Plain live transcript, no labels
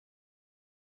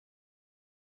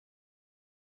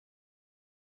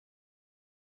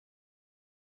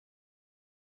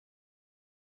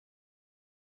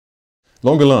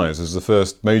Longer Lives is the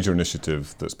first major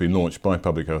initiative that's been launched by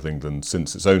Public Health England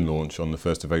since its own launch on the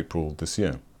 1st of April this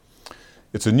year.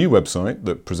 It's a new website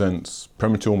that presents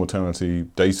premature mortality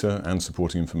data and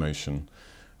supporting information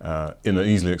in an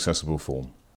easily accessible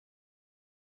form.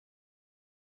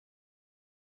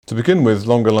 To begin with,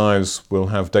 Longer Lives will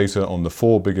have data on the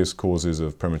 4 biggest causes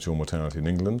of premature mortality in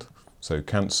England, so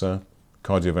cancer,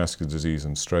 cardiovascular disease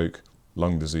and stroke,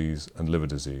 lung disease and liver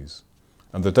disease.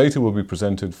 And the data will be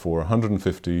presented for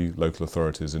 150 local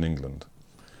authorities in England.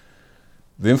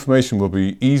 The information will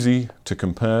be easy to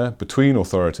compare between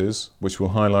authorities, which will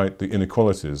highlight the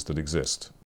inequalities that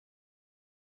exist.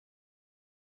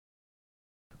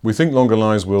 We think Longer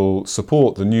Lives will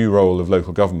support the new role of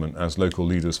local government as local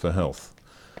leaders for health.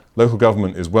 Local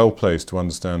government is well placed to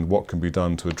understand what can be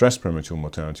done to address premature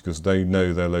mortality because they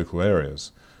know their local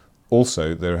areas.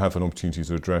 Also, they have an opportunity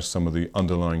to address some of the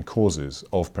underlying causes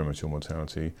of premature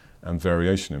mortality and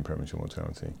variation in premature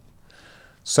mortality.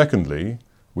 Secondly,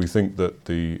 we think that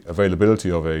the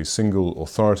availability of a single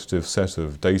authoritative set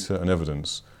of data and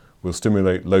evidence will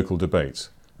stimulate local debate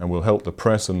and will help the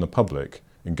press and the public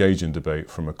engage in debate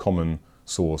from a common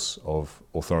source of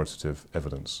authoritative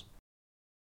evidence.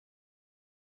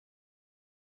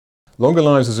 Longer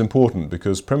Lives is important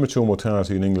because premature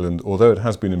mortality in England, although it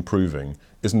has been improving,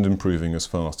 isn't improving as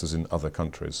fast as in other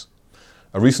countries.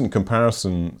 A recent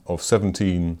comparison of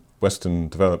 17 Western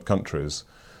developed countries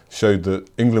showed that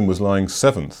England was lying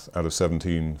 7th out of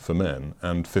 17 for men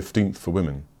and 15th for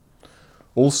women.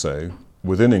 Also,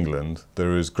 within England,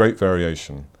 there is great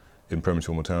variation in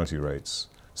premature mortality rates.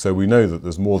 So we know that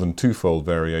there's more than 2-fold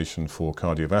variation for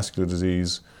cardiovascular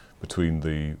disease between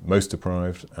the most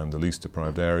deprived and the least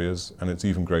deprived areas, and it's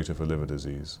even greater for liver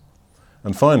disease.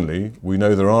 And finally, we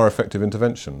know there are effective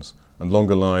interventions, and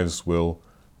Longer Lives will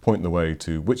point the way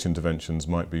to which interventions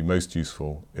might be most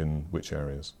useful in which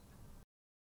areas.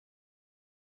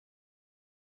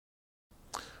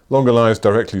 Longer Lives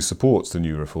directly supports the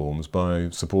new reforms by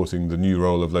supporting the new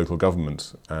role of local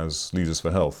government as leaders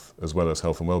for health, as well as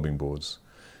health and wellbeing boards.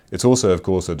 It's also, of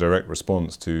course, a direct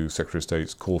response to Secretary of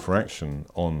State's call for action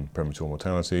on premature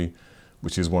mortality,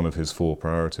 which is one of his 4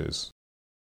 priorities.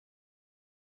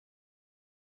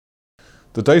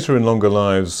 The data in Longer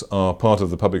Lives are part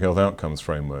of the Public Health Outcomes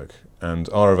framework and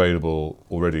are available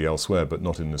already elsewhere, but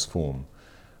not in this form.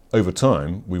 Over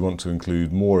time, we want to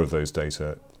include more of those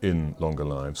data in Longer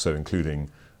Lives, so including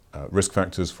risk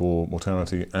factors for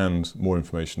mortality and more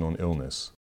information on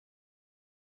illness.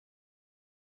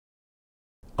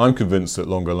 I'm convinced that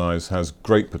Longer Lives has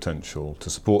great potential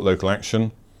to support local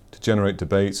action, to generate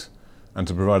debate, and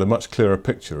to provide a much clearer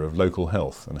picture of local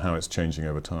health and how it's changing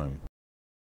over time.